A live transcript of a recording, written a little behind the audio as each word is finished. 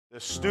The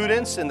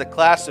students in the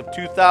class of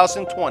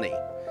 2020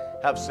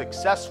 have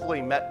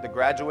successfully met the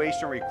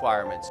graduation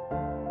requirements.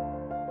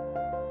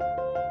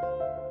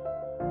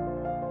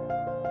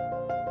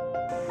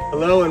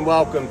 Hello and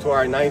welcome to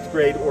our 9th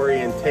grade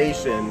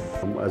orientation.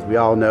 As we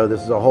all know,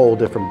 this is a whole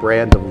different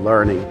brand of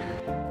learning.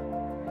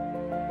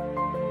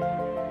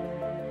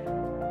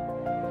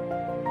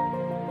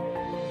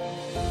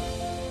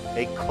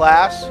 A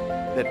class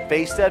that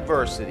faced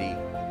adversity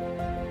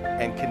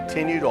and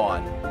continued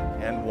on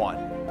and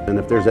won. And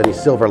if there's any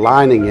silver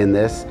lining in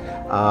this,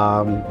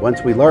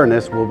 once we learn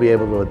this, we'll be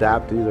able to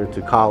adapt either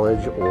to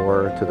college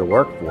or to the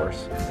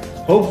workforce.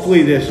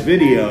 Hopefully this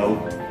video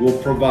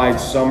will provide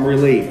some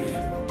relief.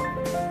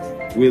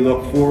 We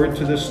look forward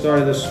to the start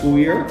of the school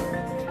year,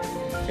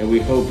 and we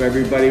hope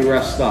everybody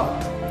rests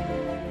up.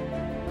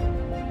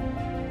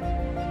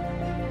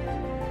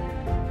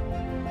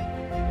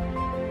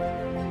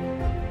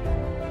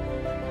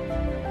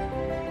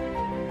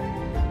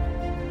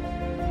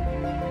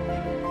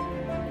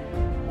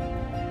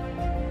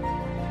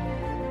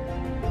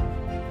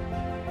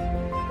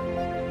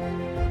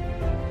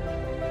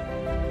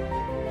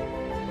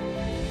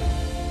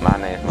 My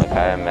name is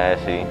Makai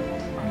Massey.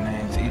 My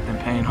name is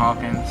Penn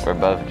Hawkins. We're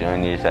both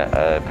juniors at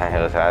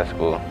Penn High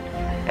School,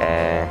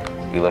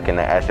 and we're looking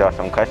to ask y'all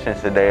some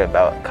questions today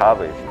about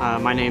college.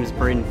 My name is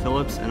Braden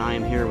Phillips, and I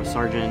am here with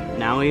Sergeant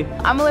Nowie.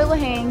 I'm Layla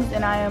Haynes,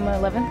 and I am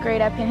 11th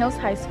grade at Penn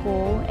High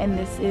School, and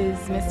this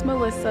is Miss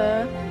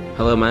Melissa.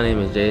 Hello, my name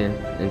is Jaden,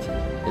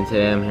 and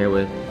today I'm here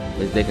with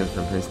Ms. Dickens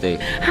from Penn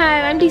State.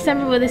 Hi, I'm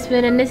December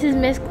Witherspoon, and this is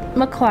Miss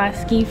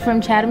McCloskey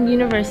from Chatham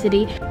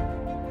University.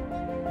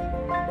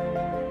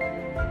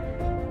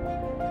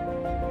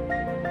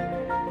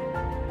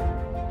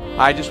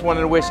 I just wanted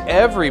to wish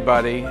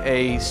everybody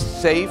a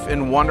safe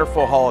and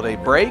wonderful holiday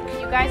break.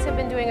 You guys have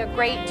been doing a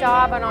great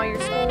job on all your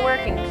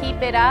schoolwork, and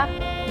keep it up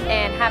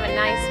and have a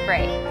nice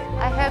break.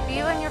 I hope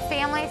you and your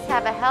families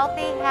have a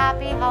healthy,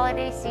 happy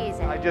holiday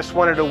season. I just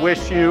wanted to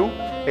wish you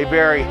a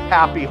very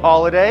happy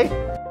holiday.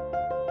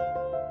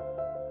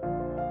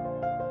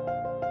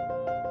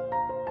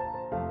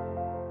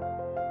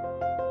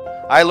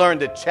 I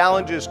learned that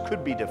challenges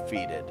could be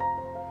defeated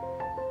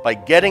by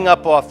getting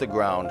up off the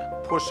ground,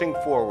 pushing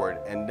forward,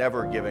 and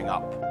never giving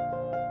up.